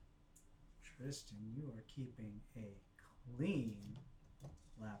Tristan, you are keeping a clean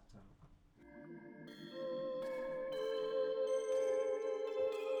laptop.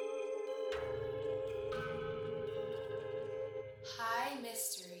 High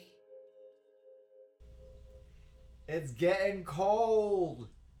mystery. It's getting cold.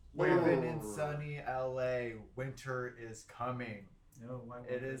 Living in sunny LA, winter is coming. No, why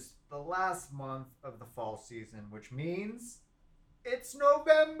It is the last month of the fall season, which means it's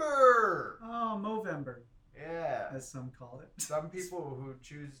November. Oh, Movember, Yeah. as some call it. Some people who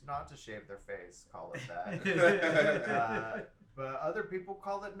choose not to shave their face call it that. But other people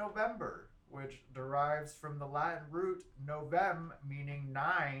call it November, which derives from the Latin root novem, meaning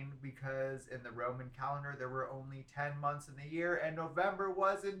 9, because in the Roman calendar there were only 10 months in the year, and November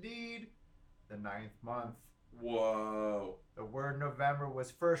was indeed the 9th month. Whoa. The word November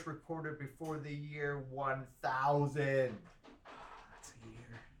was first recorded before the year 1000. That's a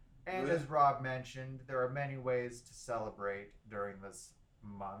year. And as Rob mentioned, there are many ways to celebrate during this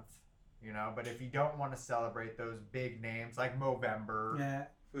month, you know, but if you don't want to celebrate those big names like Movember,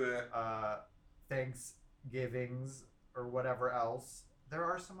 Yeah. Thanksgivings, or whatever else, there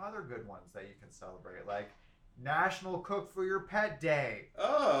are some other good ones that you can celebrate, like National Cook for Your Pet Day,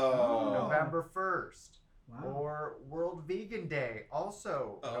 Oh. November 1st, Wow. or World Vegan Day,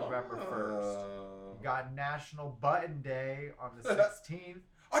 also November 1st. Oh. You got National Button Day on the 16th.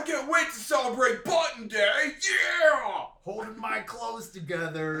 I can't wait to celebrate Button Day! Yeah! Holding my clothes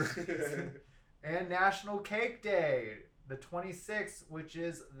together. And National Cake Day, the 26th, which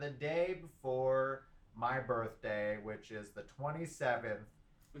is the day before my birthday, which is the 27th.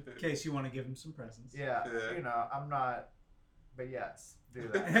 In case you want to give him some presents. Yeah, Yeah. you know, I'm not, but yes, do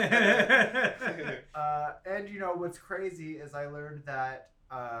that. And you know, what's crazy is I learned that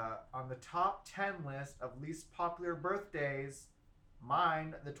on the top 10 list of least popular birthdays,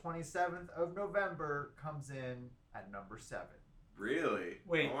 mine, the 27th of November, comes in at number 7. Really?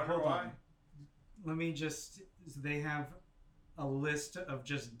 Wait, I wonder hold why. on. Let me just. They have a list of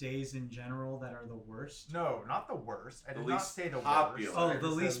just days in general that are the worst. No, not the worst. I The did not least say the popular. worst. Oh, I the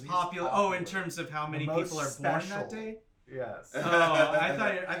just said least popular. Oh, in terms of how many The people are most born special. that day. Yes. Oh,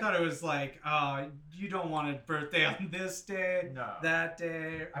 I thought it was like, you don't want a birthday on this day, No. that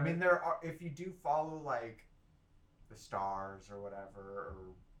day. I mean, there are, if you do follow like the stars or whatever, or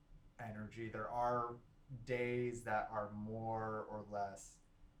energy, there are days that are more or less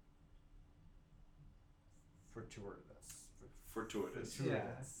fortuitous. Fortuitous. Yeah.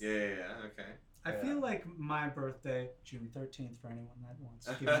 Yeah, okay. I feel like my birthday, June 13th, for anyone that wants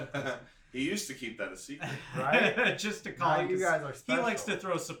to give me a present. He used to keep that a secret. Right? Just to Now call him. you 'Cause guys are he special. likes to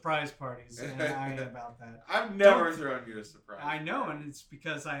throw surprise parties, and I ain't about that. I've never Don't- thrown you a surprise. I know, and it's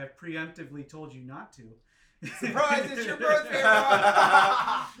because I have preemptively told you not to. Surprise, it's your birthday,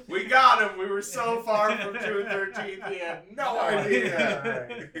 We got him. We were so far from June 13th. He had no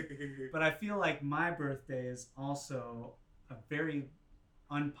idea. But I feel like my birthday is also a very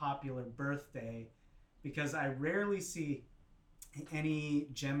unpopular birthday because I rarely see any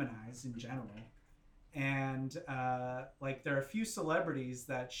Geminis in general. And like there are a few celebrities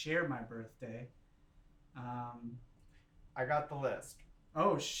that share my birthday. I got the list.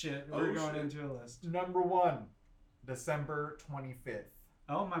 Oh shit, we're Oh, going shit. into a list. Number 1, December 25th.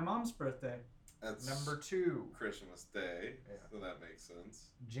 Oh, my mom's birthday. That's Number 2, Christmas Day, Yeah. so that makes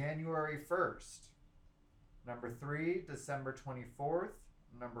sense. January 1st. Number 3, December 24th.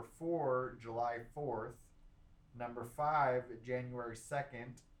 Number 4, July 4th. Number 5, January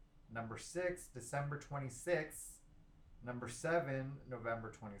 2nd. Number 6, December 26th. Number 7,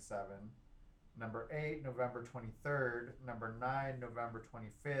 November 27th. Number 8, November 23rd. Number 9, November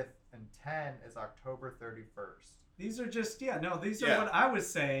 25th. And 10 is October 31st. These are just, these are Yeah. what I was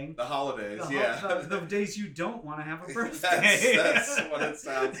saying. The holidays, The, yeah. the days you don't want to have a birthday. that's what it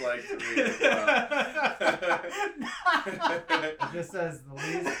sounds like to me as well. It just says the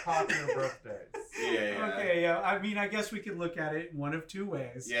least popular birthdays. Yeah. Okay, yeah. I mean, I guess we could look at it one of two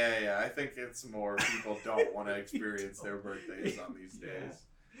ways. Yeah. I think it's more people don't want to experience their birthdays on these Yeah. days.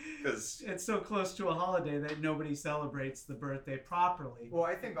 Because It's so close to a holiday that nobody celebrates the birthday properly. Well,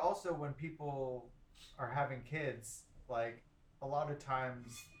 I think also when people are having kids, like a lot of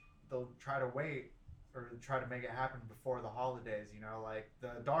times they'll try to wait or try to make it happen before the holidays. You know, like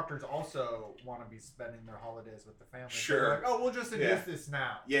the doctors also want to be spending their holidays with the family. So Sure. they're like, oh, we'll just induce Yeah. this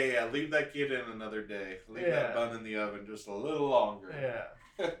now. yeah, leave that kid in another day. Leave Yeah. that bun in the oven just a little longer.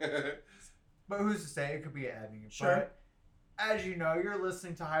 Yeah. But who's to say? It could be any. Sure. But as you know, you're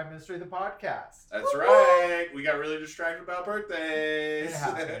listening to High Mystery, the podcast. That's right. We got really distracted about birthdays. It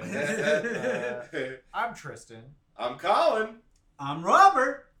happens. I'm Tristan. I'm Colin. I'm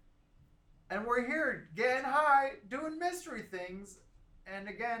Robert. And by doing mystery things. And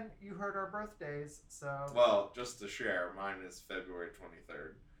again, you heard our birthdays, so. Well, just to share, mine is February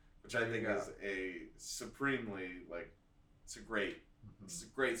 23rd, which I There you think go. is a supremely, like, it's a great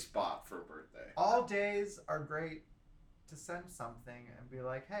spot for a birthday. All days are great to send something and be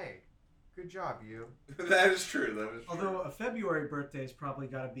like, hey, good job, you. That is true. That is true. Although a February birthday's probably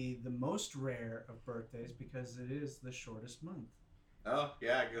got to be the most rare of birthdays because it is the shortest month. Oh,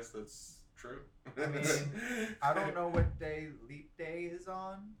 yeah, I guess that's true. I mean, I don't know what day leap day is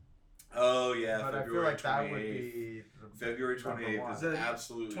on. Oh, yeah, but February I feel like that 28th. would be February number 28th one. is The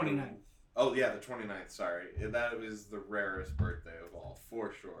absolutely 29th. Oh yeah, the 29th, sorry. That is the rarest birthday of all,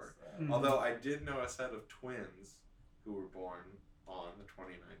 for sure. Mhm. Although I did know a set of twins who were born on the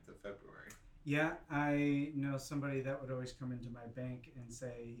 29th of February. Yeah, I know somebody that would always come into my bank and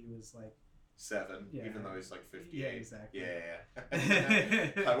say he was like, 7, Yeah. even though he's like 58. yeah, exactly.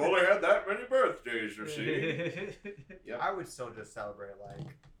 Yeah. I've only had that many birthdays, you see. Yep. I would still just celebrate like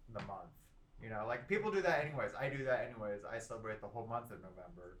the month. You know, like people do that anyways. I do that anyways. I celebrate the whole month of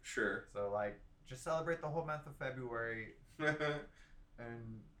November. Sure. So like just celebrate the whole month of February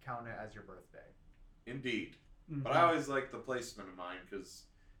and count it as your birthday. Indeed. Mhm. But I always like the placement of mine because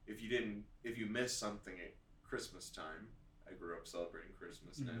if you miss something at Christmas time, I grew up celebrating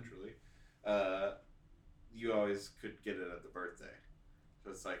Christmas Mhm. naturally. You always could get it at the birthday.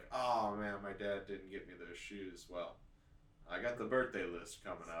 So it's like, oh man, my dad didn't get me those shoes. Well, I got the birthday list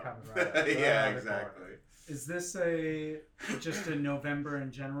coming up. coming right up. Yeah, Right exactly. Is this just a November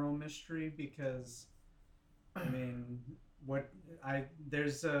in general mystery? Because, I mean,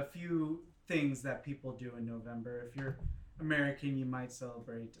 there's a few things that people do in November. If you're American, you might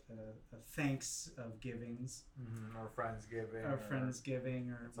celebrate a thanks of givings, Or Friendsgiving. or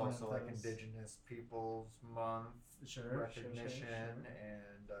Friendsgiving, or It's one also of like those. Indigenous Peoples Month Sure, recognition, sure.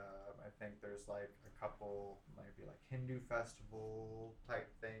 and I think there's like a couple, might be like Hindu festival type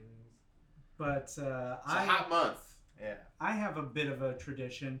things. But It's a hot month. Yeah. I have a bit of a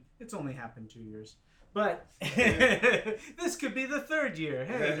tradition. It's only happened 2 years. But this could be the third year.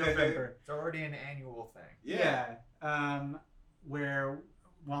 Hey, November. It's already an annual thing. Yeah. Where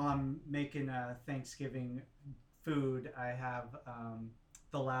while I'm making a Thanksgiving food, I have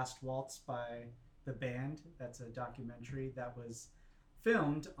The Last Waltz by the band. That's a documentary that was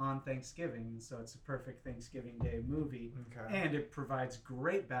filmed on Thanksgiving. So it's a perfect Thanksgiving Day movie. Okay. And it provides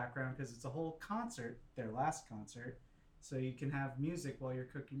great background because it's a whole concert, their last concert. So you can have music while you're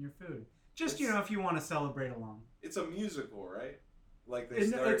cooking your food. Just, if you want to celebrate along. It's a musical, right? Like they It's,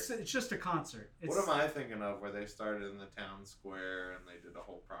 start. it's just a concert. It's, What am I thinking of where they started in the town square and they did a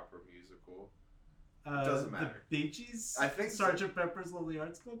whole proper musical? Doesn't matter. The Bee Gees? I think so. Sergeant Pepper's Lonely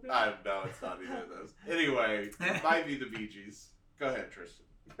Hearts Club Band? No, it's not either of those. Anyway, it might be the Bee Gees. Go ahead, Tristan.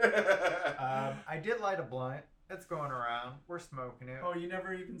 I did light a blunt. It's going around. We're smoking it. Oh, you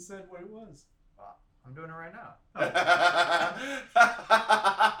never even said what it was. I'm doing it right now.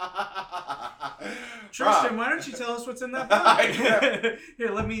 Tristan, Rob. why don't you tell us what's in that I bottle?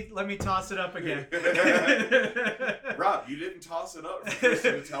 Here, let me toss it up again. Rob, you didn't toss it up for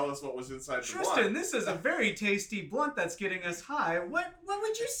Tristan to tell us what was inside the Tristan, blunt. this is a very tasty blunt that's getting us high. What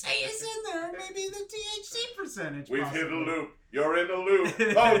would you say is in there? Maybe the THC percentage. We've hit a possibly. loop. You're in a loop.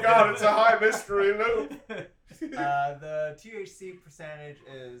 Oh God, it's a high mystery loop. The THC percentage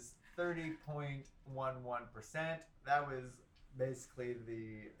is 30.11%. That was basically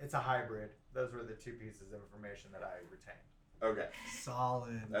it's a hybrid. Those were the two pieces of information that I retained. Okay,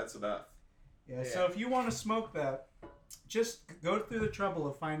 Solid. that's enough. Yeah, so if you want to smoke that, just go through the trouble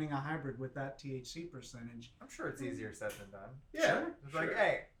of finding a hybrid with that THC percentage. I'm sure it's easier said than done. Yeah, Sure. It's like,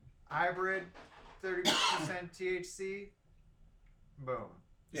 hey, hybrid, 30% THC, boom.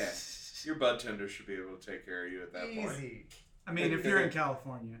 Yeah, your bud tender should be able to take care of you at that point. Easy. I mean, if you're in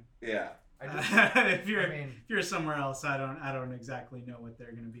California, Yeah. I just, if you're I mean, if you're somewhere else, I don't exactly know what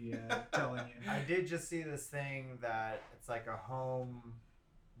they're going to be telling you. I did just see this thing that it's like a home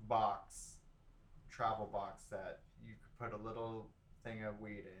box, travel box that you could put a little thing of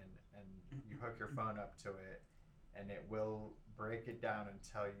weed in, and you hook your phone up to it, and it will break it down and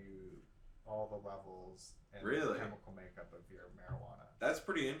tell you all the levels and Really? the chemical makeup of your marijuana. That's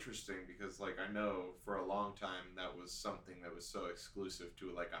pretty interesting because, like, I know for a long time that was something that was so exclusive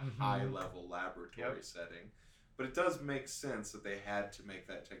to like a Mhm. high-level laboratory Yep. setting. But it does make sense that they had to make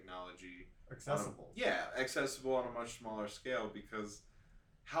that technology Accessible. accessible on a much smaller scale because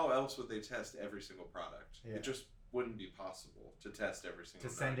how else would they test every single product? Yeah. It just wouldn't be possible to test every single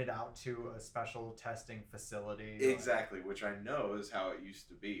To send drug. it out to a special testing facility. Exactly, which I know is how it used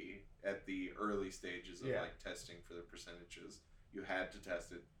to be at the early stages of Yeah. like testing for the percentages. You had to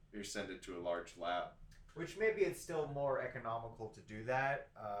test it or send it to a large lab. Which maybe it's still more economical to do that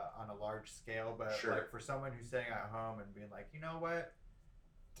on a large scale, but Sure. like for someone who's sitting at home and being like, you know what,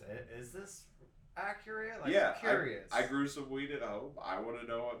 is this accurate? Like, Yeah, I'm curious. I grew some weed at home. I want to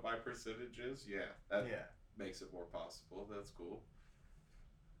know what my percentage is. Yeah, that Yeah. makes it more possible. That's cool.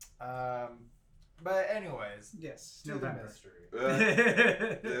 But anyways, Yes. to November. the mystery.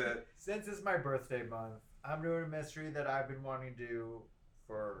 Uh, Since it's my birthday month, I'm doing a mystery that I've been wanting to do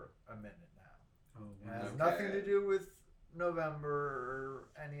for a minute now. Oh, It has Okay. nothing to do with November or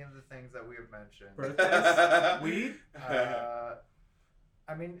any of the things that we have mentioned. Birthdays? Weed?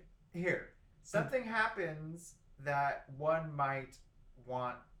 I mean, here, something happens that one might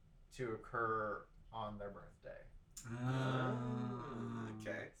want to occur on their birthday.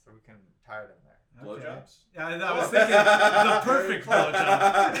 Okay. So we can tie it in there. Blowjobs? Yeah, I was thinking the perfect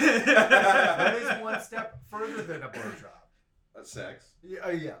blowjob. That is one step further than a blowjob. Sex. Yeah,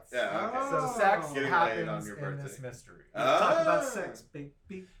 yes. Yeah, okay. So sex Getting laid happens on your in birthday. this mystery. Talk about Ah. sex,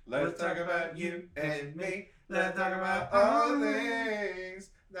 baby. Let's talk about you and me. Let's talk about all the things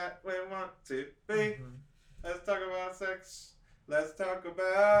that we want to be. Mhm. Let's talk about sex. Let's talk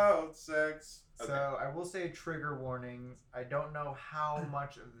about sex. Okay. So I will say trigger warnings. I don't know how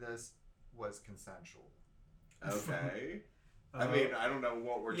much of this was consensual. Okay. I mean, I don't know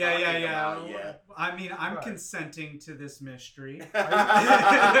what we're yeah, talking yeah. about yet. I mean, I'm Right. consenting to this mystery. you- You're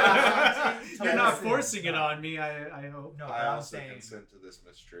not Listen, forcing it no. on me, I hope. No, but I I'm also saying consent to this the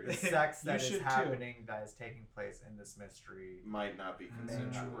mystery. sex You that should is too. happening, that is taking place in this mystery, Might not be may not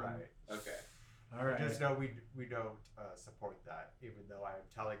consensual. right. Okay. All right. Just know we don't support that. Even though I'm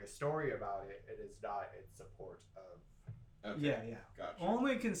telling a story about it, it is not in support of. Okay. Yeah, yeah. Gotcha.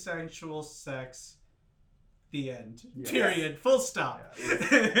 Only consensual sex. The end. Yes. Period. Full stop.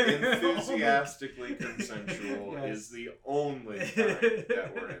 Enthusiastically consensual Yes. is the only kind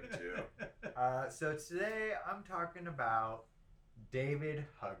that we're into. So today I'm talking about David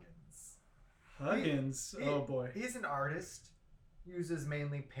Huggins. Huggins. He- Oh boy. He's an artist, uses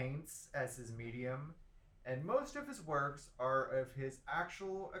mainly paints as his medium, and most of his works are of his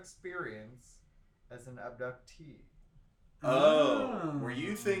actual experience as an abductee. Oh, were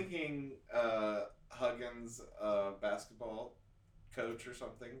you thinking Huggins, basketball coach or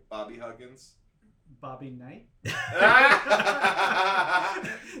something? Bobby Huggins? Bobby Knight? That's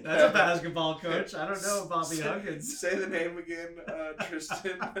That's a basketball coach. I don't know Bobby Huggins. Say the name again,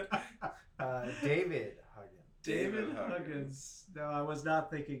 Tristan. David Huggins. David Huggins. No, I was not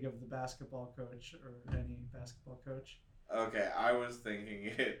thinking of the basketball coach or any basketball coach. Okay, I was thinking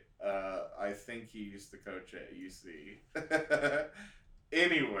it. I think he used to coach at UC.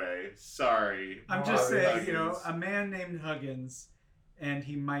 Anyway, sorry. I'm just Bobby saying, you know, Huggins. a man named Huggins, and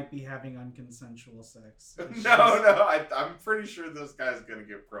he might be having unconsensual sex. It's No, just- I'm pretty sure this guy's gonna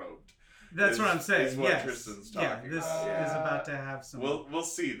get probed. That's what I'm is saying. what Yes. Tristan's Yeah, talking this about. is about to have some. We'll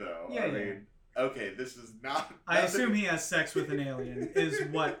see though. Yeah, I yeah. mean, okay, this is not. I assume he has sex with an alien. Is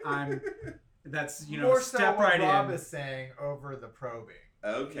what I'm. That's More so step what right Rob in. is saying over the probing.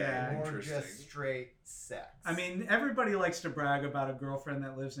 Okay, Yeah. More interesting. just straight sex. I mean, everybody likes to brag about a girlfriend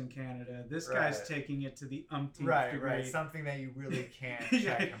that lives in Canada. This guy's Right. taking it to the umpteenth right, degree. right. Something that you really can't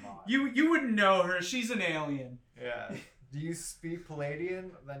Yeah. check him on. You wouldn't know her. She's an alien. Yeah. Do you speak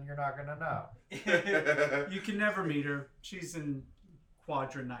Palladian? Then you're not gonna know. You can never meet her. She's in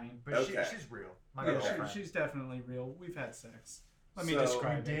Quadra 9. But Okay. she's real. My Yeah, girlfriend. she's definitely real. We've had sex. Let me So- We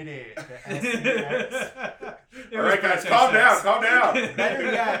describe did it. it. The SCX. It All was right, guys, birthday calm down, sex. calm down.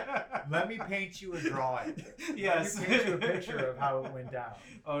 Better yet, let me paint you a drawing. Yes. Let me paint you a picture of how it went down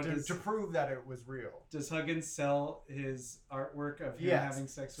Oh, to prove that it was real. does Huggins sell his artwork of him Yes. having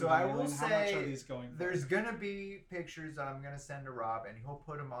sex So with I an will alien? How much say are these going for? There's gonna be pictures that I'm gonna send to Rob, and he'll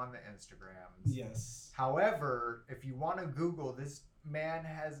put them on the Instagrams. Yes. However, if you want to Google, this man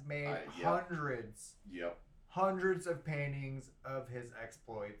has made Yep. Yep. hundreds of paintings of his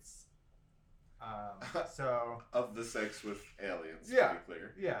exploits. So Of the sex with aliens, Yeah. to be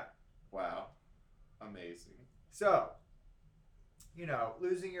clear. yeah, Wow. Amazing. so you know,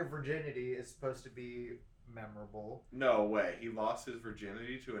 losing your virginity is supposed to be memorable. No way. He lost his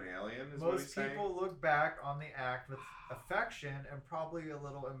virginity to an alien, is what he's Most saying? people look back on the act with affection and probably a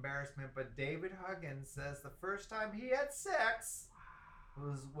little embarrassment, but David Huggins says the first time he had sex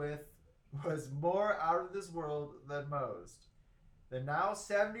was more out of this world than most. The now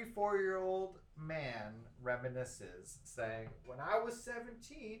 74-year-old man reminisces, saying, "When I was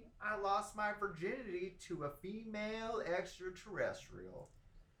 17, I lost my virginity to a female extraterrestrial."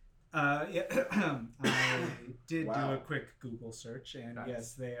 Yeah, I did do Wow. a quick Google search, and Nice.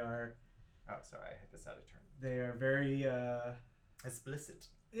 yes, they are Oh, sorry, I hit this out of turn. they are very Explicit.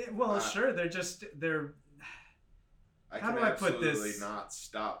 Well, sure. They're. I How can do I put absolutely this? not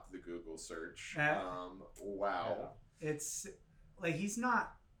stop the Google search. Uh, Wow. It's like he's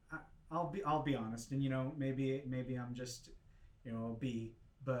not. I'll be honest, and maybe I'm just a B,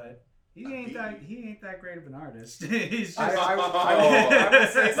 but he ain't that great of an artist. He's just. I would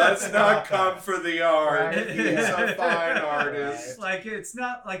say Let's something not about come that. for the art. Right. He's a fine artist. Like it's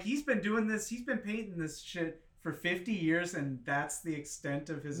not like he's been doing this. He's been painting this shit for 50 years, and that's the extent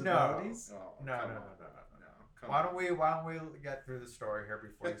of his abilities. Oh, No. come on. Come Why on. don't we get through the story here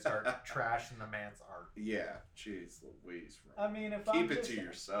before you start trashing the man's art? Yeah, jeez Louise. I mean, if Keep it to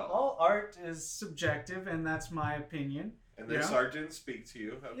yourself. all art is subjective, and that's my opinion. And this Yeah. art didn't speak to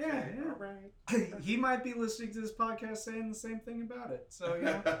you. Okay. Yeah. All right. He might be listening to this podcast saying the same thing about it. So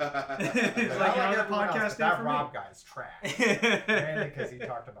But It's I like like the everyone else, podcast but that for Rob me. guy's trash. Mainly because he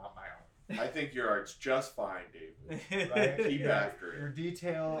talked about my own. I think your art's just fine, David. Right? Keep Yeah. after Your it.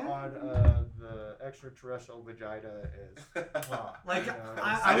 detail on the extraterrestrial vagina is Like,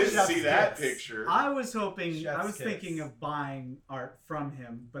 I didn't chef's see that kiss. picture. I was hoping, I Chef's was kiss. thinking of buying art from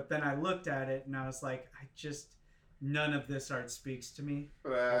him, but then I looked at it and I was like, none of this art speaks to me.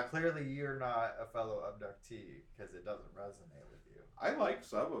 Well, clearly you're not a fellow abductee because it doesn't resonate with you. I like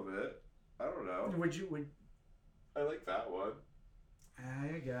some of it. I don't know. Would I like that one.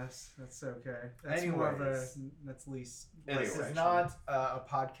 I guess that's okay. That's more of a Anyways. that's least. Anyway. This is section. not a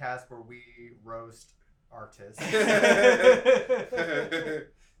podcast where we roast artists.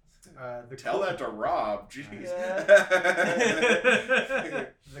 Tell that to Rob. Jeez.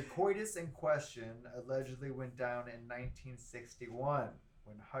 The coitus in question allegedly went down in 1961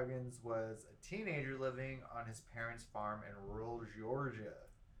 when Huggins was a teenager living on his parents' farm in rural Georgia.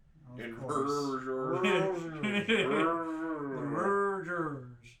 Of In course.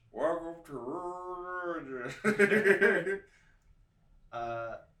 Rurgers. Welcome to Rurgers.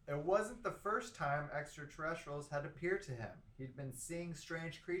 It wasn't the first time extraterrestrials had appeared to him. He'd been seeing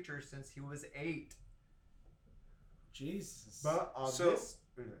strange creatures since he was 8. Jesus. But on So- this,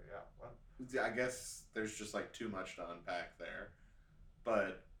 yeah, well, I guess there's just like too much to unpack there,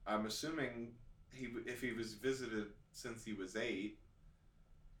 but I'm assuming if he was visited since he was 8,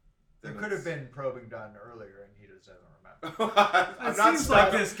 there then could have it's- been probing done earlier, and he just doesn't remember. It seems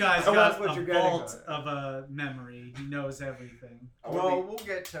like this guy's That's got what a you're getting vault at. of a memory. He knows everything. Well, we'll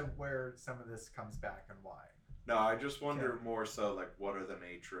get to where some of this comes back and why. No, I just wonder Okay. more so like what are the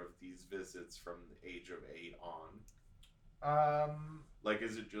nature of these visits from the age of 8 on? Like,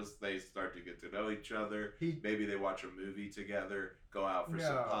 is it just they start to get to know each other? He Maybe they watch a movie together, go out for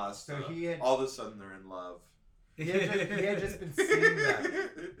some no. pasta. So he had All of a sudden they're in love. he had just been seeing them,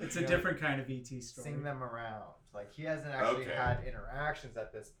 It's you a know, different kind of ET story. seeing them around. Like he hasn't actually Okay. had interactions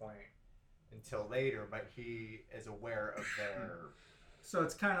at this point until later, but he is aware of their. So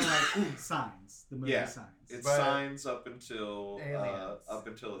it's kind of like Signs, the movie Yeah. Signs. It's But- signs up until Aliens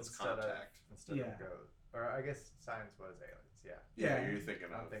its contact. Instead Yeah. of ghosts. Or I guess science was aliens. Yeah, Yeah. You're thinking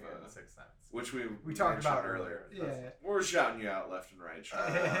I'm of thinking of the Sixth Sense. which we talked about mentioned earlier. Yeah. We're shouting you out left and right.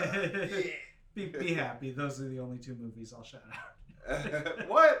 Sean. Be happy. Those are the only 2 movies I'll shout out.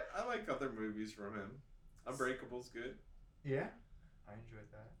 What? I like other movies from him. Unbreakable's good. Yeah, I enjoyed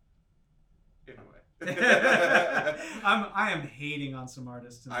that. Anyway. I am hating on some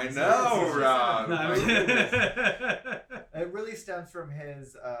artists. In I this. know, This is- Rob. No, I'm- It really stems from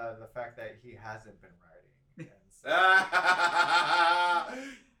his the fact that he hasn't been writing. And so-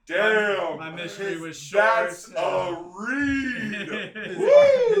 Damn. My mystery was short. That's a read.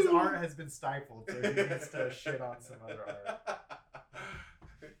 his art has been stifled, so he needs to shit on some other art.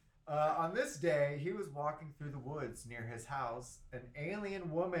 On this day, he was walking through the woods near his house. An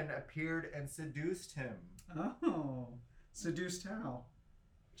alien woman appeared and seduced him. Oh, seduced how?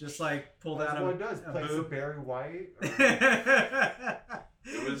 Just like pulled That's out what a, it does. a Plays a boob. Barry White. Or,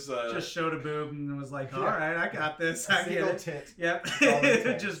 It was Just showed a boob and was like, "All Yeah. right, I got this. a I single get it." tit Yep. all it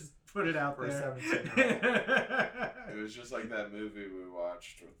takes Just put it out for a there. it was just like that movie we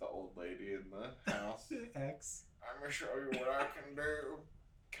watched with the old lady in the house. X. I'm gonna show you what I can do.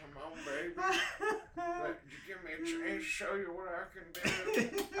 Come on, baby. Give me a chance to show you what I can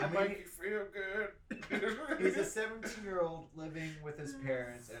do. I I mean, make you feel good. He's a 17-year-old living with his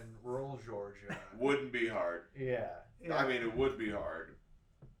parents in rural Georgia. Wouldn't be hard. Yeah. I mean, it would be hard.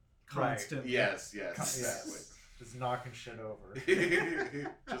 Constantly. Yes. Yes. Just knocking shit over.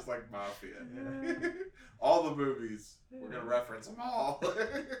 Just like Mafia. Yeah. All the movies. We're gonna reference them all.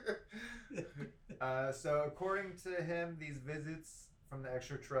 So according to him, these visits from the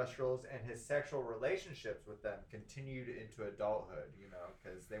extraterrestrials and his sexual relationships with them continued into adulthood,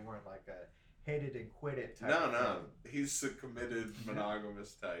 because they weren't like a hit it and quit it type. No, of no. thing. He's a committed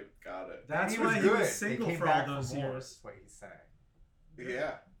monogamous type. Got it. That's And why he good. was single They came for back all those more, years. is what he's saying.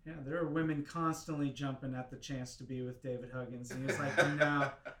 Yeah. Yeah, there are women constantly jumping at the chance to be with David Huggins, and he's like,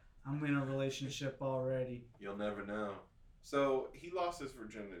 no, I'm in a relationship already. You'll never know. So he lost his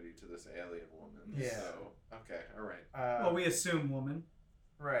virginity to this alien woman. Yeah. So, okay, all right. Well, we assume woman.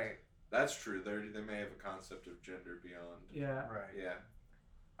 Right. That's true. They may have a concept of gender beyond. Yeah. Right. Yeah.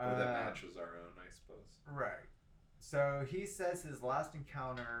 Or that matches our own, I suppose. Right. So he says his last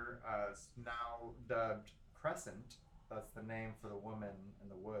encounter, now dubbed Crescent, that's the name for the woman in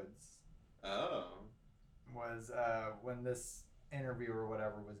the woods, Oh. was when this interview or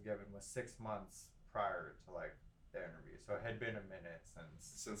whatever was given was 6 months prior to like the interview. So it had been a minute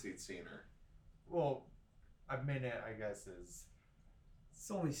Since he'd seen her. well, a minute I guess is It's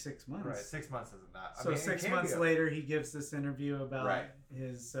only 6 months. right. 6 months isn't that. So 6 months later, he gives this interview about Right.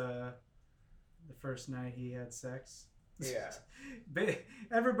 his the first night he had sex. Yeah. But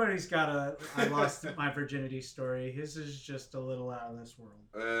everybody's got a I lost my virginity story. His is just a little out of this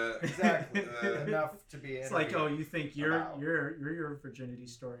world. Exactly. Enough to be. It's like, oh, you think your about. your virginity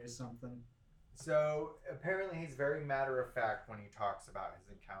story is something. So apparently he's very matter of fact when he talks about his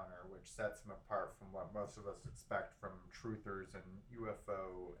encounter, which sets him apart from what most of us expect from truthers and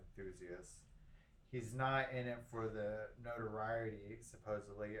UFO enthusiasts. He's not in it for the notoriety,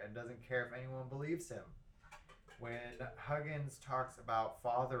 supposedly, and doesn't care if anyone believes him. When Huggins talks about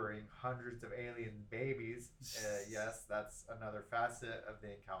fathering hundreds of alien babies, yes, that's another facet of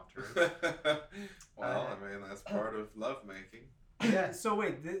the encounter. Well, I mean, that's part of lovemaking. Yeah. So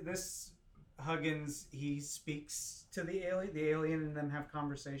wait, this Huggins, he speaks to the alien, and them have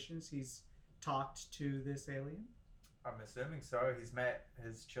conversations. He's talked to this alien. I'm assuming so. He's met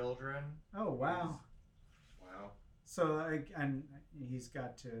his children. Oh wow! Wow. So and he's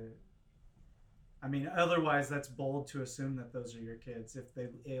got to. I mean, otherwise that's bold to assume that those are your kids. If the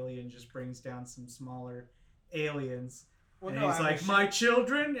alien just brings down some smaller aliens, Well, and no, he's I'm like, assuming- "My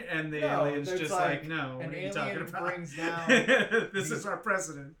children," and the No, alien's it's just like like, "No, what an are you talking alien about? brings down This is our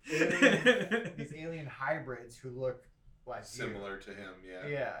president." these alien hybrids who look like Similar to him, yeah.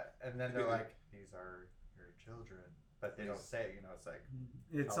 you. Yeah, and then they're like, "These are your children," but they don't say it. You know, it's like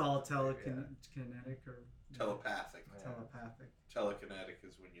It's all Telepathy, telekinetic or Telepathic. yeah, telepathic. Telekinetic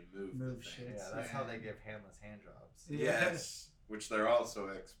is when you move Move the shit. thing. yeah, that's how they give handless hand jobs. Yes. Which they're also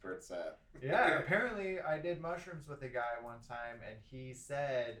experts at. Yeah, apparently I did mushrooms with a guy one time, and he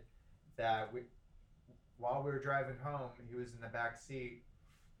said that while we were driving home, he was in the back seat,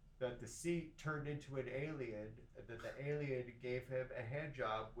 that the seat turned into an alien, and that the alien gave him a hand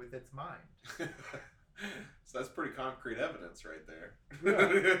job with its mind. So that's pretty concrete evidence right there. Like,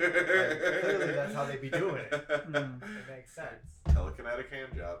 clearly that's how they be doing it. Mm. It makes sense. Telekinetic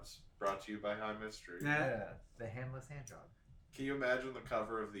hand jobs brought to you by High Mystery. Yeah. Yeah, the handless hand job. Can you imagine the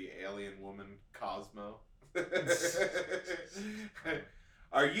cover of the alien woman Cosmo?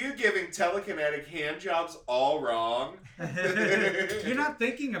 Are you giving telekinetic hand jobs all wrong? You're not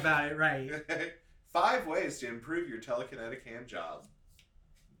thinking about it right. 5 ways to improve your telekinetic hand job.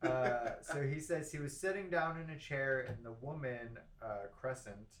 So he says he was sitting down in a chair, and the woman,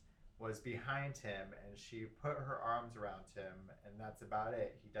 Crescent, was behind him, and she put her arms around him, and that's about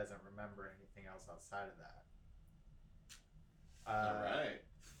it. He doesn't remember anything else outside of that. All right.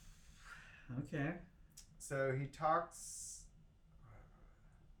 Okay. So he talks.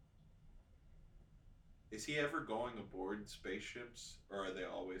 Is he ever going aboard spaceships, or are they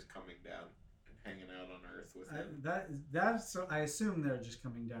always coming down and hanging out on Earth with him? That's I assume they're just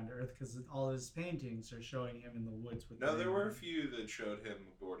coming down to Earth because all his paintings are showing him in the woods with. No, the there were a alien. few that showed him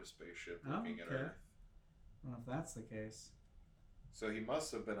aboard a spaceship Oh, looking at okay. Earth. Well, if that's the case. So he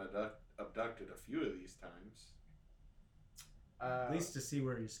must have been abducted a few of these times. At least to see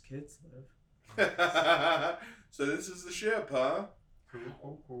where his kids live. So this is the ship, huh?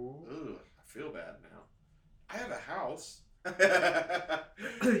 Cool. Ugh, I feel bad now. I have a house.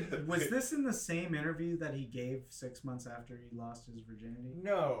 Was this in the same interview that he gave 6 months after he lost his virginity?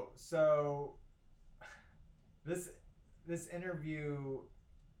 No, so this interview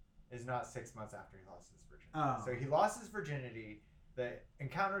is not 6 months after he lost his virginity. Oh. So he lost his virginity. The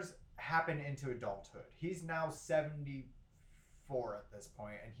encounters happen into adulthood. He's now 74 at this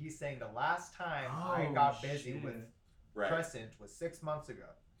point, and he's saying the last time I Oh, got busy shit. with Right. Crescent was 6 months ago.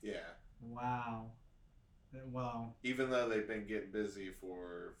 Yeah. Wow. Wow. Even though they've been getting busy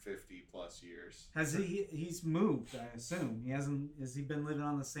for 50 plus years. Has he's moved, I assume. He hasn't has he been living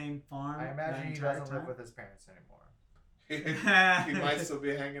on the same farm? I imagine that he entire doesn't time? live with his parents anymore. He might still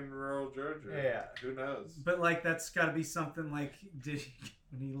be hanging in rural Georgia. Yeah. Who knows? But like that's got to be something like did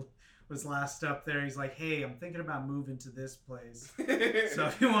when was last up there. He's like, hey, I'm thinking about moving to this place. So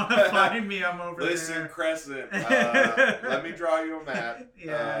if you want to find me, I'm over Listen, there. Crescent. Let me draw you a map.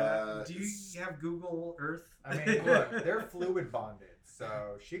 Yeah. Do you have Google Earth? I mean, look, they're fluid bonded,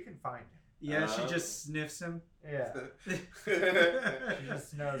 so she can find him. Yeah, she just sniffs him. Yeah. She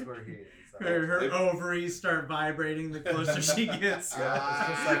just knows where he is. So. Her ovaries start vibrating the closer she gets. Yeah, it's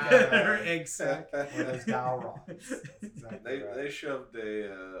just like her egg sac. one of those dowel rods. That's exactly right. They shoved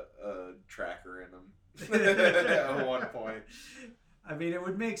a tracker in him at one point. I mean, it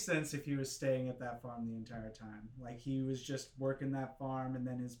would make sense if he was staying at that farm the entire time. Like, he was just working that farm, and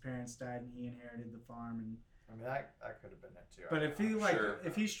then his parents died, and he inherited the farm. And I mean, that could have been it too. but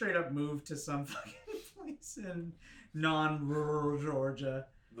if he straight up moved to some fucking place in non-rural Georgia,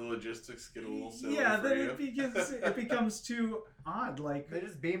 The logistics get a little silly for then you. it becomes too odd. Like, they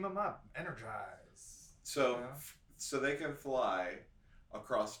just beam him up, energize. So, Yeah. so they can fly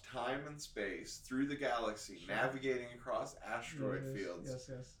across time and space through the galaxy, navigating across asteroid fields.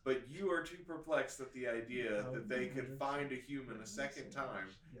 Yes. But you are too perplexed at the idea that they could find a human a second time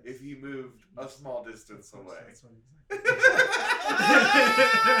if he moved a small distance away. That's what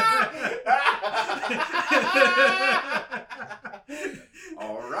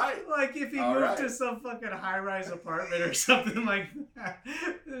All right. Like, if he All moved right. to some fucking high-rise apartment or something like that,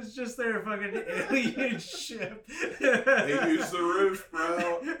 it's just their fucking alien ship. They use the roof,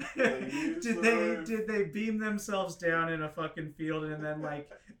 bro. They use the roof. Did they beam themselves down in a fucking field and then like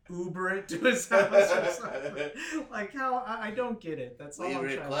Uber it to his house or something? Like, how? I don't get it. That's all We I'm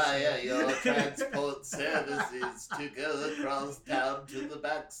trying to require say. your transport services to go across town to the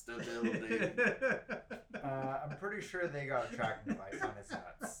Baxter building. I'm pretty sure they got a tracking device on his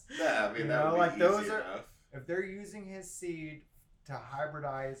nuts. Yeah, I mean, You that know, would like be easy those are- enough. If they're using his seed to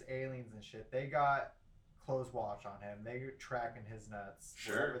hybridize aliens and shit, they got close watch on him. They're tracking his nuts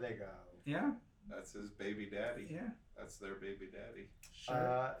Sure. wherever they go. Yeah, That's his baby daddy. yeah. That's their baby daddy.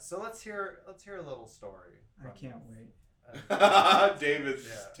 Sure. So let's hear a little story. I from- can't wait. David's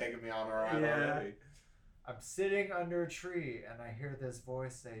Yeah. taking me on a ride Yeah. already. I'm sitting under a tree and I hear this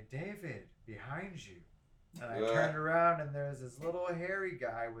voice say, "David, behind you." And I Yeah. turned around and there's this little hairy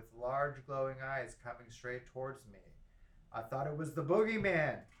guy with large glowing eyes coming straight towards me. I thought it was the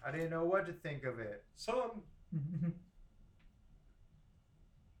boogeyman. I didn't know what to think of it. Son.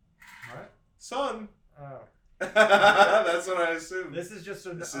 What? Son. Oh. That's what I assumed. This is just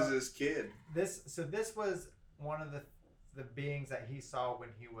This is his kid. this was one of the beings that he saw when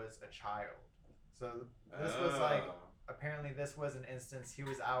he was a child. So this was like, Oh. apparently this was an instance he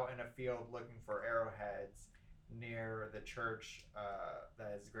was out in a field looking for arrowheads near the church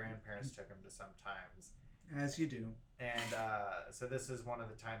that his grandparents took him to sometimes. As you do. And so this is one of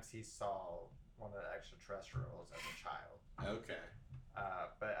the times he saw one of the extraterrestrials as a child. Okay.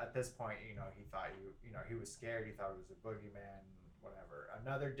 But at this point, he thought he was scared. He thought it was a boogeyman, whatever.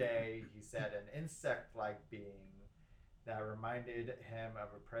 Another day, he said an insect-like being that reminded him of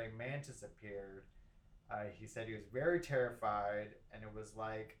a praying mantis appeared. He said he was very terrified, and it was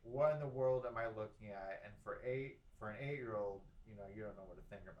like, what in the world am I looking at? And for an 8-year-old, you don't know what to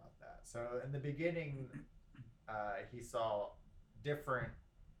think about that. So in the beginning, he saw different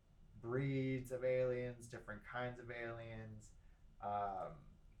breeds of aliens, different kinds of aliens.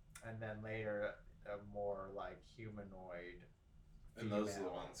 And then later, a more like humanoid. And those are the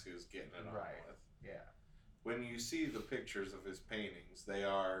female. ones he was getting it on Right. with. Yeah. When you see the pictures of his paintings, they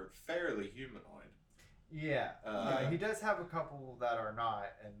are fairly humanoid. Yeah. He does have a couple that are not,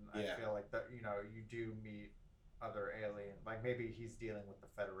 and Yeah. I feel like that you do meet other alien, like maybe he's dealing with the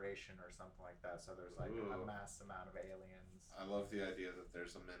Federation or something like that. So there's like Ooh. a mass amount of aliens. I love the idea that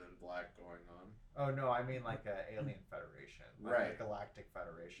there's a Men in Black going on. Oh no, I mean like a alien Federation, like Right. a galactic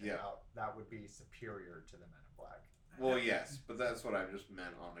Federation. Yeah. That would be superior to the Men in Black. Well, yes, but that's what I just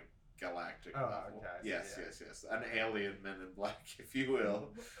meant on a galactic Oh, level. okay, I see, Yes, yeah. yes. An alien Men in Black, if you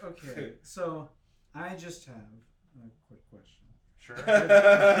will. Okay, so I just have a quick question. Sure.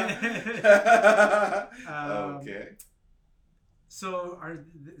 Okay. So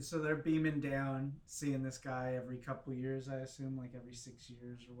so they're beaming down, seeing this guy every couple years, I assume, like every 6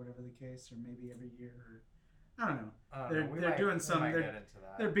 years or whatever the case, or maybe every year. Or, I don't know. They're doing some. We might They're, get into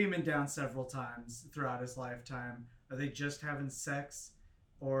that. they're beaming down several times throughout his lifetime. Are they just having sex,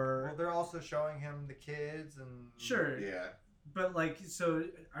 or Well, they're also showing him the kids and sure? Yeah. But like, so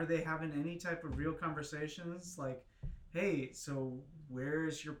are they having any type of real conversations? Like, hey, so where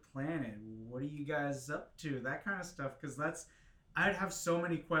is your planet? What are you guys up to? That kind of stuff. Because I'd have so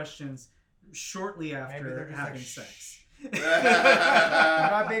many questions shortly Maybe after they're just having like, sex. "Shh."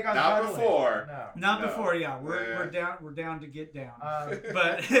 not big on Not cuddling. before. No. Not No. before, yeah. We're Yeah. we're down to get down. But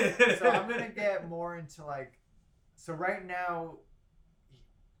But so I'm gonna get more into like. So right now,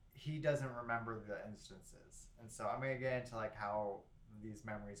 he doesn't remember the instances, and so I'm gonna get into like how these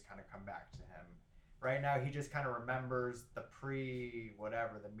memories kind of come back to him. Right now, he just kind of remembers the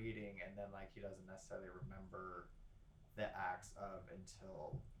whatever the meeting, and then like he doesn't necessarily remember the acts of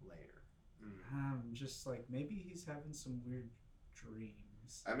until later. just like maybe he's having some weird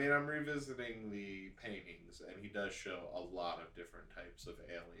dreams. I mean, I'm revisiting the paintings, and he does show a lot of different types of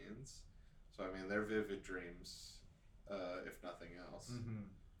aliens. So, I mean, they're vivid dreams, if nothing else. Mm-hmm.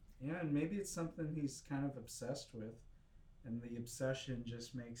 Yeah, and maybe it's something he's kind of obsessed with, and the obsession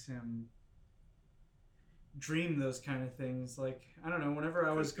just makes him dream those kind of things. Like, I don't know, whenever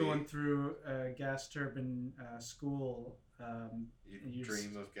I was Could be. going through gas turbine school, You you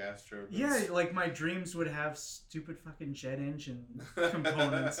dream of gas turbines. yeah, like my dreams would have stupid fucking jet engine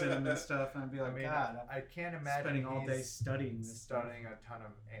components in them and stuff, and I'd be I like, mean, God, I can't I'm imagine spending all day he's studying this stuff. studying a ton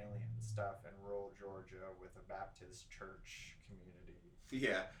of alien stuff in rural Georgia with a Baptist church community.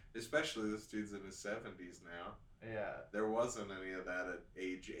 Yeah, especially this dude's in his 70s now. Yeah. There wasn't any of that at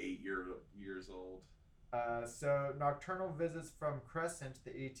age 8 years old. So nocturnal visits from Crescent,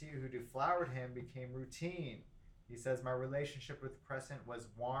 the ET who deflowered him, became routine. He says, my relationship with Crescent was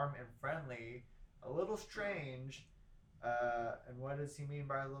warm and friendly, a little strange. And what does he mean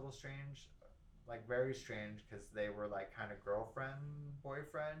by a little strange? Like very strange, because they were like kind of girlfriend,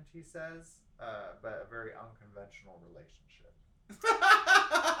 boyfriend, he says, but a very unconventional relationship.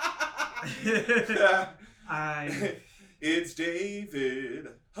 It's David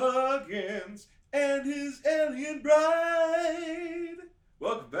Huggins and his alien bride.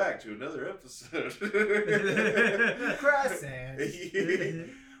 Welcome back to another episode. Crescent.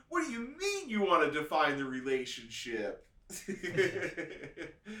 What do you mean you want to define the relationship? So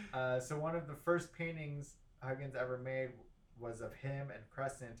one of the first paintings Huggins ever made was of him and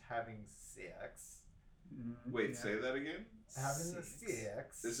Crescent having sex. Wait, Yeah. say that again? Having the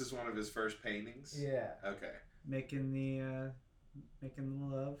sex. This is one of his first paintings? Yeah. Okay. Making the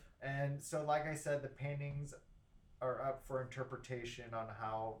love. And so, like I said, the paintings are up for interpretation on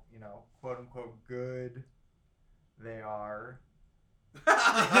how, quote unquote, good they are.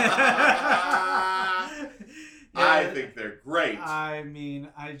 I think they're great. I mean,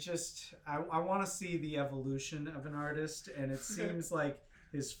 I want to see the evolution of an artist, and it seems like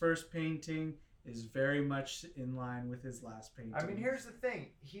his first painting is very much in line with his last painting. I mean, here's the thing.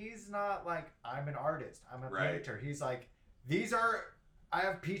 He's not like, I'm an artist, I'm a Right. painter. He's like, I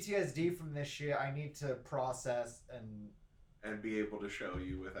have PTSD from this shit. I need to process and be able to show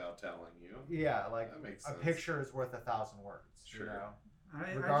you without telling you. yeah, like That makes a sense. picture is worth 1,000 words. Sure.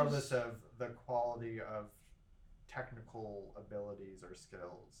 Regardless of the quality of technical abilities or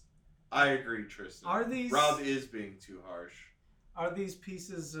skills. I agree, Tristan. Are these- Rob is being too harsh. Are these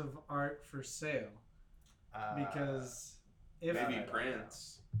pieces of art for sale? Because if I Maybe don't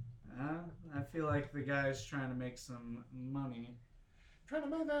Prince. I feel like the guy's trying to make some money. Trying to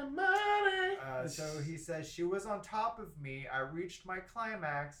make that money. So he says, she was on top of me. I reached my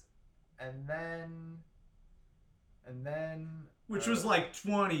climax, and then. Which was like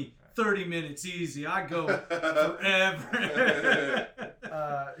 20, 30 minutes easy. I go forever.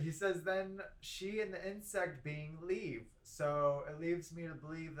 He says, then she and the insect being leave. So it leaves me to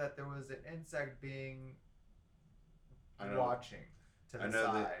believe that there was an insect being I know. watching to the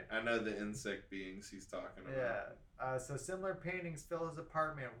side. I know the insect beings he's talking about. Yeah. So similar paintings fill his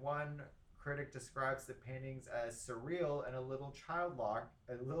apartment. One critic describes the paintings as surreal and a little childlike,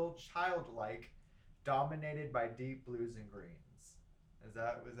 dominated by deep blues and greens. Was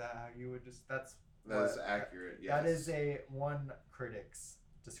that how you would just? That's accurate. Yes. That is one critic's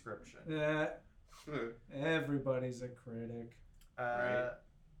description. Yeah, everybody's a critic. Right.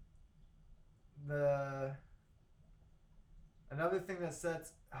 Another thing that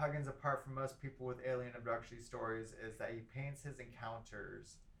sets Huggins apart from most people with alien abduction stories is that he paints his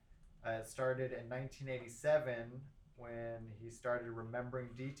encounters. It started in 1987 when he started remembering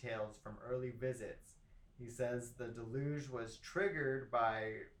details from early visits. He says the deluge was triggered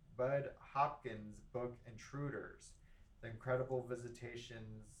by Bud Hopkins' book Intruders, the incredible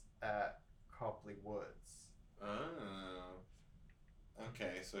visitations at Copley Woods. Oh.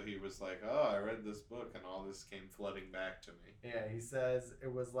 Okay, so he was like, oh, I read this book and all this came flooding back to me. Yeah, he says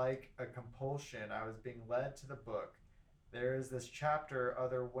it was like a compulsion. I was being led to the book. There is this chapter,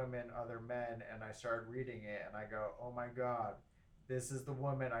 Other Women, Other Men, and I started reading it and I go, oh my God, this is the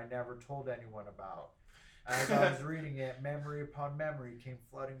woman I never told anyone about. As I was reading it, memory upon memory came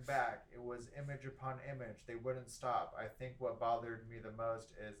flooding back. It was image upon image. They wouldn't stop. I think what bothered me the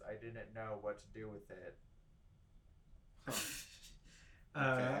most is I didn't know what to do with it.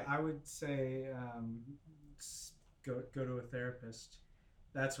 Okay. I would say go to a therapist.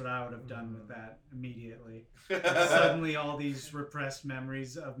 That's what I would have done with that immediately. Suddenly, all these repressed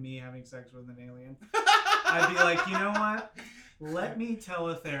memories of me having sex with an alien. I'd be like, you know what? Let me tell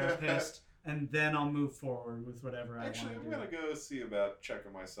a therapist, and then I'll move forward with whatever I Actually, I'm want to do. gonna go see about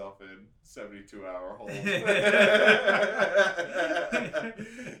checking myself in 72-hour holds.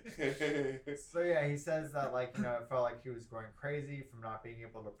 So yeah, he says that like it felt like he was going crazy from not being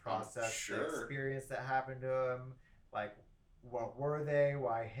able to process the experience that happened to him. Like, what were they?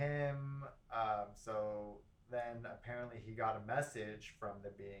 Why him? So then apparently he got a message from the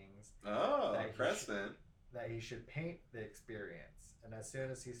beings Oh, that Crescent. that he should paint the experience, and as soon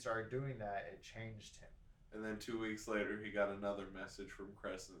as he started doing that, it changed him. And then 2 weeks later, he got another message from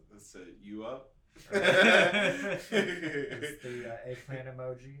Crescent that said, "You up?" It's the eggplant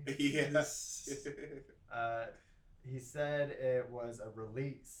emoji. Yes. He said it was a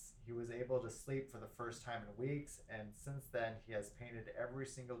release. He was able to sleep for the first time in weeks, and since then he has painted every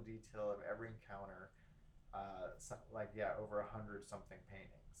single detail of every encounter. Over 100 something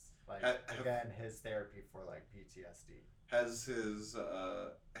paintings. Again, his therapy for like PTSD. Has his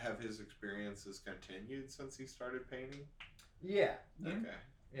have his experiences continued since he started painting? Yeah, Yeah. Okay.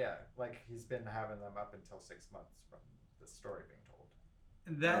 yeah. Like he's been having them up until 6 months from the story being told.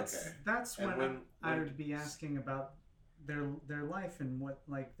 That's And when I when- would be asking about their life and what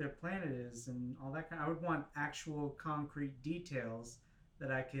like their planet is and all that kind. I would want actual concrete details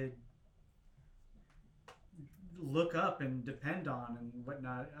that I could look up and depend on and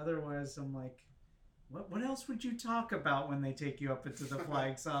whatnot. Otherwise, I'm like, what else would you talk about when they take you up into the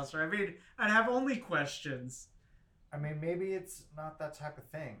flying saucer? I mean, I'd have only questions. I mean, maybe it's not that type of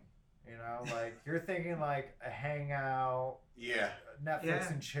thing. Like you're thinking like a hangout, Yeah. Netflix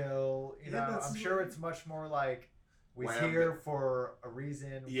Yeah. and chill. I'm sure it's much more like we're Wham. here for a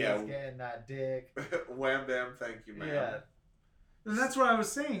reason. Yeah. We're getting that dick. Wham bam, thank you, ma'am. Yeah. And that's what I was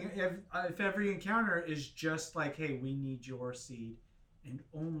saying. If every encounter is just like, hey, we need your seed, and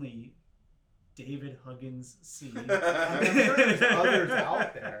only David Huggins' seed. I'm sure there's others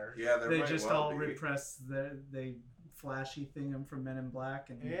out there. Yeah, there They might just well all be. repress they flashy thing him from Men in Black,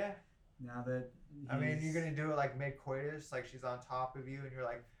 and Yeah. now that I mean, he's- you're gonna do it like mid coitus, like she's on top of you, and you're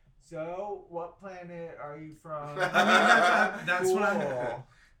like, "So, what planet are you from?" I mean, that's what I'm. Cool.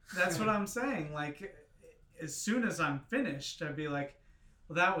 That's what I'm saying. Like, as soon as I'm finished, I'd be like,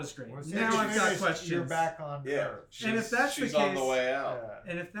 "Well, that was great. Well, as Now soon as I've you're got finished, questions." You're back on Yeah. Earth. And if that's the she's on the case- way out.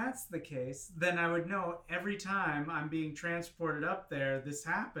 Yeah. And if that's the case, then I would know every time I'm being transported up there, this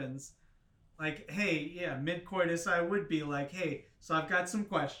happens. Like, hey, yeah, mid coitus, I would be like, hey, so I've got some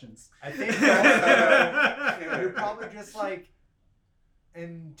questions. I think also, you're probably just like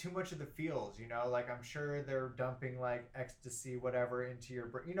in too much of the feels, Like I'm sure they're dumping like ecstasy, whatever, into your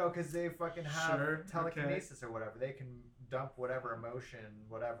brain, because they fucking have Sure, telekinesis or whatever. They can dump whatever emotion,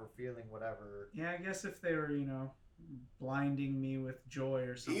 whatever feeling, whatever. Yeah, I guess if they were, blinding me with joy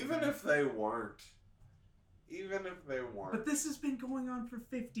or something. Even if they weren't. But this has been going on for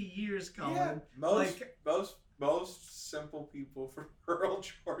 50 years, Colin. Yeah, Like- most simple people from rural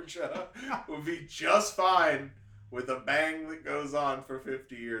Georgia would be just fine with a bang that goes on for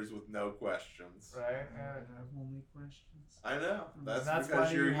 50 years with no questions. Right? I have only questions. I know. That's why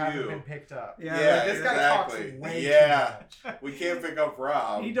because you you're haven't you. been picked up. Yeah, Yeah, this guy exactly. talks way Yeah. too much. We can't pick up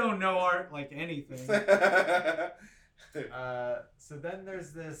Rob. He don't know art like anything. So then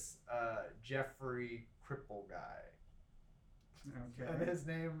there's this Jeffrey Cripple guy. And Okay. his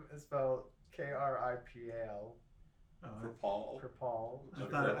name is spelled Kripal. For Paul. Kripal.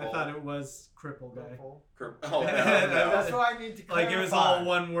 I thought it was cripple guy. Cripple. Oh, no, no. That's why I need to clarify. Like it was all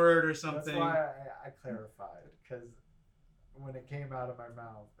one word or That's something. why I clarified, because when it came out of my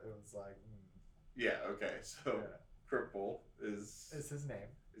mouth, it was like, Yeah, okay. So, yeah. Cripple is It's his name.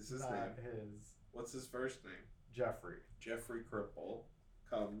 his not name. his What's his first name? Jeffrey. Jeffrey Cripple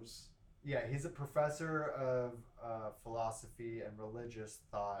comes. Yeah, he's a professor of philosophy and religious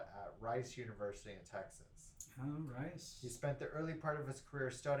thought at Rice University in Texas. Oh, right. He spent the early part of his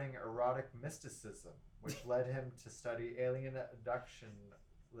career studying erotic mysticism, which led him to study alien abduction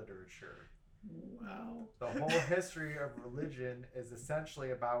literature. Wow. The whole history of religion is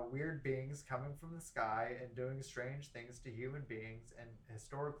essentially about weird beings coming from the sky and doing strange things to human beings, and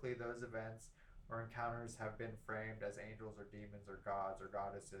historically those events or encounters have been framed as angels or demons or gods or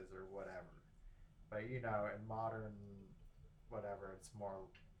goddesses or whatever. But in modern whatever, it's more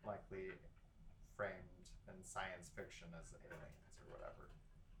likely framed in science fiction as aliens or whatever.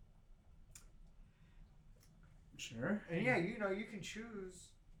 Sure. And yeah, you know, you can choose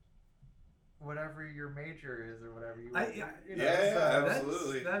whatever your major is or whatever you. You know, Yeah, so-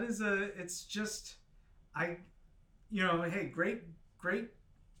 absolutely. That is it's just, hey, great,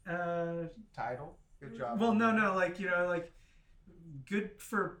 Title. Good job. well, on no, that. like, good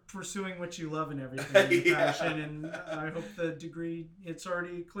for pursuing what you love and everything, and Yeah. passion, and I hope the degree, it's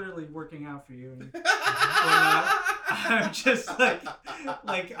already clearly working out for you. And I'm just like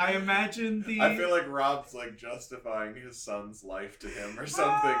I imagine the. I feel like Rob's like justifying his son's life to him or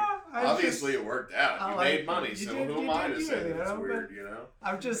something. Obviously, it worked out. I You like made it. money, You so did- who you am I did to you, say that it's but weird, you know?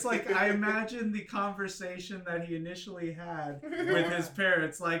 I'm just like, I imagine the conversation that he initially had with his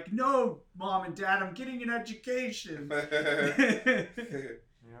parents, like, no, Mom and Dad, I'm getting an education. You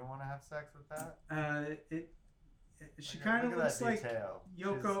don't want to have sex with that. She Look kind at of that looks like detail.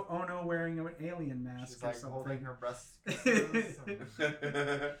 Yoko Ono wearing an alien mask She's or like something. holding her breasts.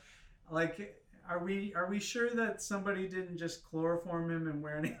 and- Like, are we sure that somebody didn't just chloroform him and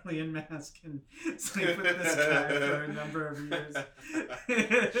wear an alien mask and sleep with this guy for a number of years?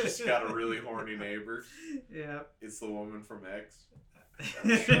 She's got a really horny neighbor. Yeah. It's the woman from X.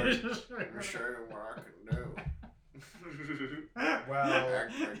 I'm sure what I can do. Well,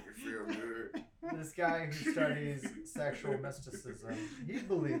 Act like you feel good. this guy who studies sexual mysticism, he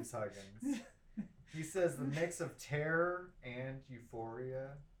believes Huggins. He says the mix of terror and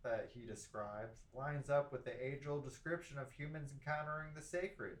euphoria that he describes lines up with the age-old description of humans encountering the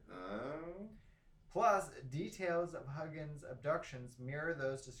sacred. Oh. Plus, details of Huggins' abductions mirror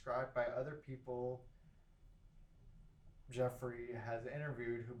those described by other people Jeffrey has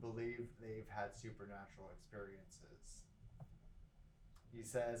interviewed who believe they've had supernatural experiences. He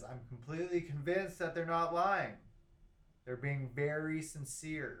says, I'm completely convinced that they're not lying. They're being very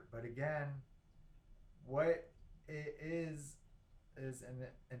sincere. But again, what it is an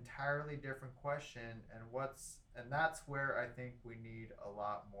entirely different question, and that's where I think we need a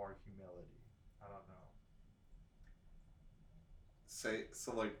lot more humility. I don't know.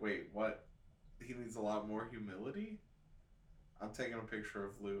 Wait, what? He needs a lot more humility? I'm taking a picture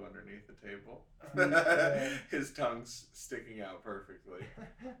of Lou underneath the table. His tongue's sticking out perfectly.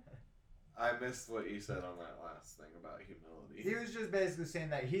 I missed what you said on that last thing about humility. He was just basically saying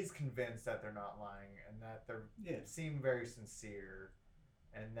that he's convinced that they're not lying and that they seem very sincere,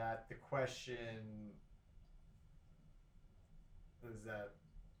 and that the question is that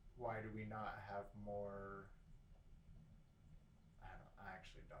why do we not have more? I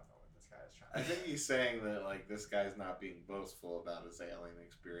actually don't know what this guy is I trying to think he's saying that like this guy's not being boastful about his alien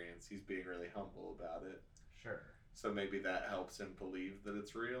experience. He's being really humble about it. Sure. So maybe that helps him believe that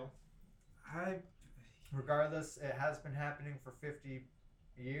it's real. Regardless, it has been happening for 50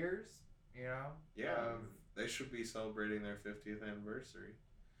 years, you know? Yeah, they should be celebrating their 50th anniversary.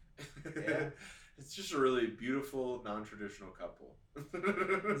 Yeah. It's just a really beautiful, non-traditional couple.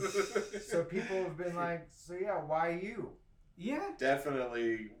 So people have been like, so yeah, why you? Yeah.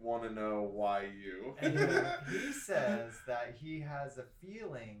 Definitely want to know why you. And he says that he has a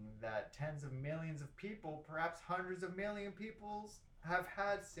feeling that tens of millions of people, perhaps hundreds of million people, have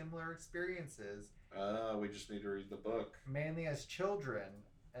had similar experiences. We just need to read the book. Mainly as children,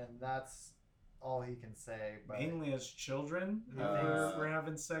 and that's all he can say. But Mainly as children, we're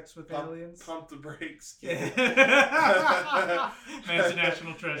having sex with Pump, aliens. Pump the brakes. Man's a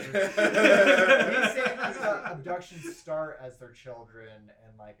national treasure. he's saying that the abductions start as their children,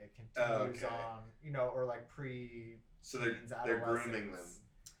 and like it continues Okay. on, you know, or like pre. So teens, they're grooming them, adolescents.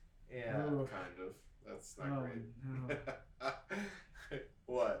 Yeah. Ooh. kind of. That's not Oh, great. no.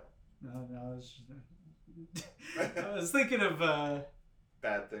 What? No, I was thinking of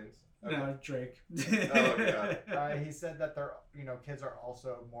Bad things. no, Drake. Oh, God. He said that they're, you know, kids are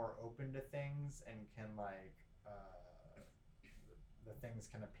also more open to things and can like the things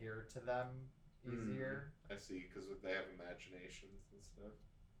can appear to them easier, I see, because they have imaginations and stuff.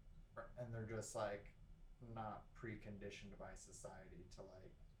 and they're just like not preconditioned by society to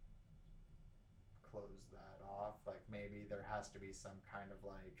like close that off. Like maybe there has to be some kind of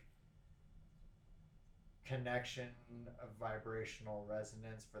like connection of vibrational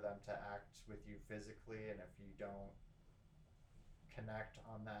resonance for them to act with you physically, and if you don't connect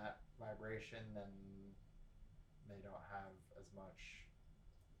on that vibration, then they don't have as much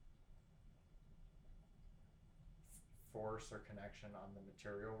force or connection on the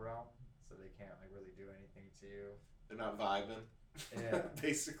material realm, so they can't like really do anything to you. They're not vibing. Yeah.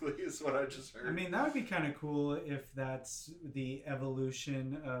 Basically, is what I just heard. I mean, that would be kind of cool if that's the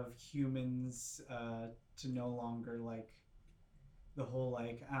evolution of humans to no longer like the whole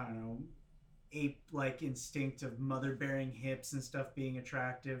like I don't know ape-like instinct of mother-bearing hips and stuff being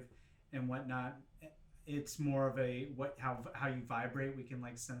attractive and whatnot. It's more of a how you vibrate. We can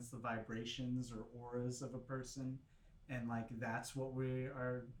like sense the vibrations or auras of a person, and like that's what we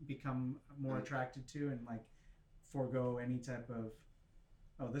are become more attracted to, and like forego any type of,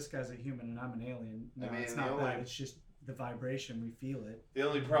 oh, this guy's a human and I'm an alien. No, it's not that. It's just the vibration. We feel it. The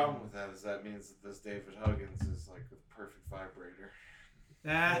only problem with that is that means that this David Huggins is like a perfect vibrator.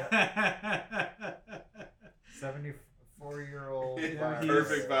 74-year-old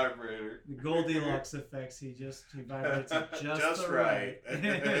perfect vibrator. The Goldilocks effects. He vibrates it just right.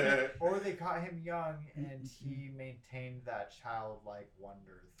 Or they caught him young and he maintained that childlike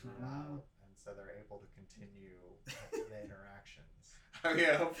wonder throughout, and so they're able to continue the interactions. I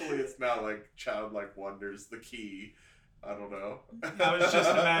mean, hopefully it's not like childlike wonder's the key. I don't know. I was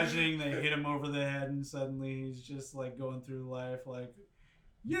just imagining they hit him over the head and suddenly he's just like going through life like,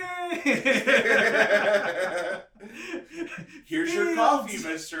 yay! Here's your coffee,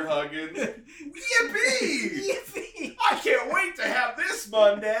 Mr. Huggins. Yippee! Yippee! I can't wait to have this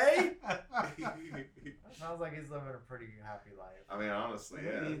Monday. Sounds like he's living a pretty happy life. I mean, honestly,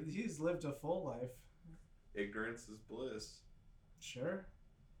 yeah. He's lived a full life. Ignorance is bliss. Sure.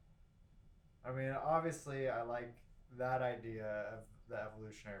 I mean, obviously, I like that idea of the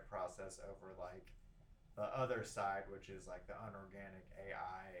evolutionary process over like the other side, which is like the unorganic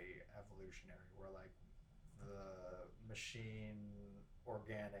AI evolutionary, where like the machine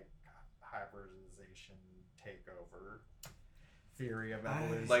organic hybridization takeover theory of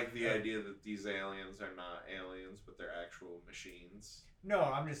evolution. Like the idea that these aliens are not aliens, but they're actual machines. No,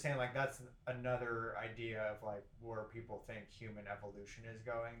 I'm just saying like that's another idea of like where people think human evolution is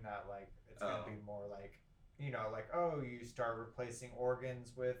going, that like it's going to be more like, you know, like, oh, you start replacing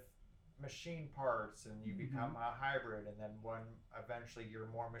organs with machine parts and you become a hybrid, and then eventually you're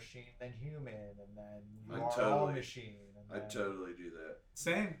more machine than human, and then you are all machine. And I'd totally do that.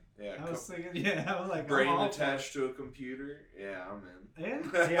 Same. Yeah. I was thinking, I was like, brain attached to a computer. Yeah, I'm in.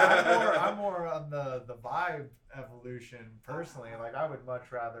 Yeah. See, I'm more on the vibe evolution personally. Like I would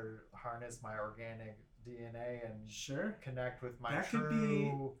much rather harness my organic DNA and connect with my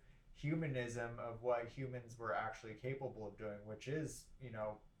true humanism of what humans were actually capable of doing, which is, you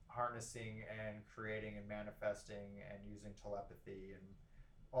know, harnessing and creating and manifesting and using telepathy and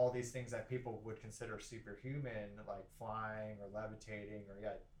all these things that people would consider superhuman, like flying or levitating or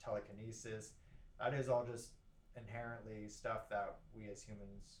telekinesis. That is all just inherently stuff that we as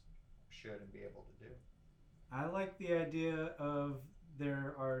humans should and be able to do. I like the idea of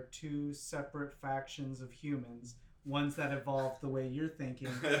there are two separate factions of humans, ones that evolved the way you're thinking,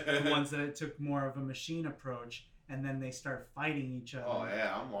 and ones that it took more of a machine approach, and then they start fighting each other. Oh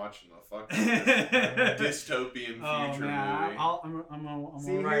yeah, I'm watching the fucking dystopian future movie. I'm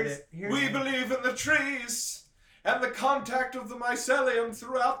gonna write it. We believe in the trees and the contact of the mycelium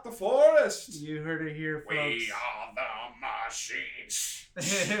throughout the forest. You heard it here, folks. We are the machines.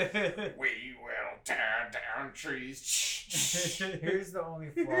 We will tear down trees. Here's the only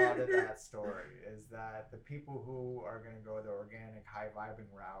flaw to that story is that the people who are going to go the organic high vibing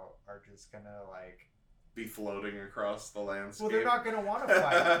route are just going to like be floating across the landscape. Well, they're not going to want to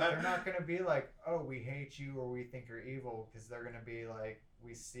fight. They're not going to be like, oh, we hate you or we think you're evil, because they're going to be like,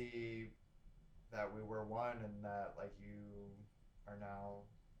 we see that we were one and that like you are now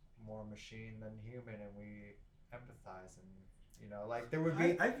more machine than human, and we empathize. And you know, like there would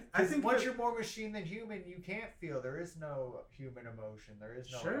be, I think once you're more machine than human, you can't feel. There is no human emotion. There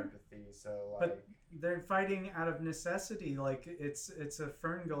is no empathy. So like, but they're fighting out of necessity. Like it's a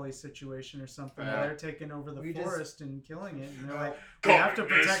Fern Gully situation or something. Yeah. They're taking over the forest and killing it, and they're like, we Coming have to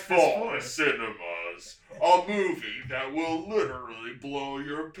protect this this fall forest. cinemas, a movie that will literally blow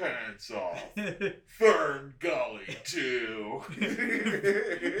your pants off. Fern Gully 2.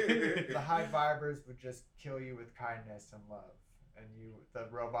 the high vibers would just kill you with kindness and love. And the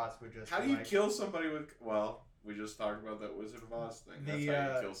robots would just. How do you kill somebody with? Well, we just talked about that Wizard of Oz thing. That's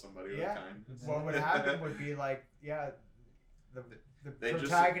how you kill somebody with kindness. What would happen would be like, the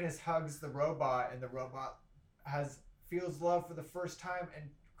protagonist hugs the robot, and the robot feels love for the first time and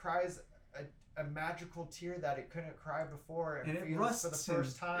cries a magical tear that it couldn't cry before, and it feels rusts for the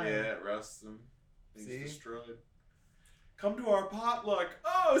first time. Yeah, it rusts him. He's destroyed. Come to our potluck.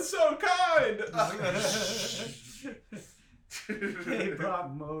 Oh, it's so kind. They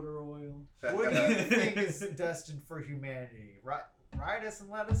brought motor oil. What do you think is destined for humanity? Write us and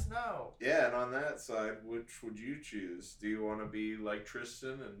let us know. Yeah, and on that side, which would you choose? Do you want to be like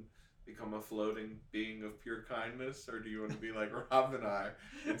Tristan and become a floating being of pure kindness, or do you want to be like Rob and I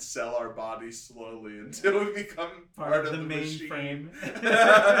and sell our bodies slowly until we become part of the mainframe? Let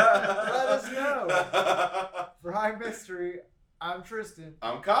us know. For High Mystery, I'm Tristan.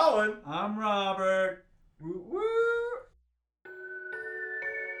 I'm Colin. I'm Robert. Woo woo.